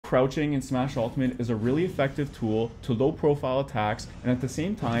crouching in Smash Ultimate is a really effective tool to low profile attacks and at the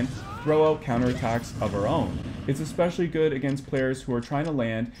same time throw out counterattacks of our own. It's especially good against players who are trying to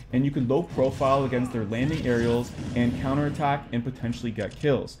land, and you can low profile against their landing aerials and counterattack and potentially get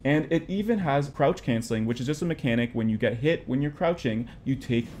kills. And it even has crouch canceling, which is just a mechanic when you get hit when you're crouching, you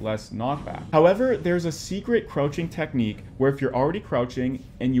take less knockback. However, there's a secret crouching technique where if you're already crouching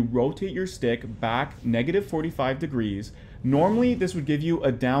and you rotate your stick back -45 degrees, normally this would give you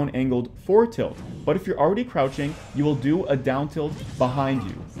a down angled forward tilt, but if you're already crouching, you will do a down tilt behind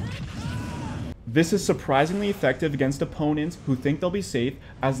you. This is surprisingly effective against opponents who think they'll be safe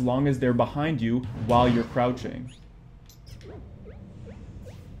as long as they're behind you while you're crouching.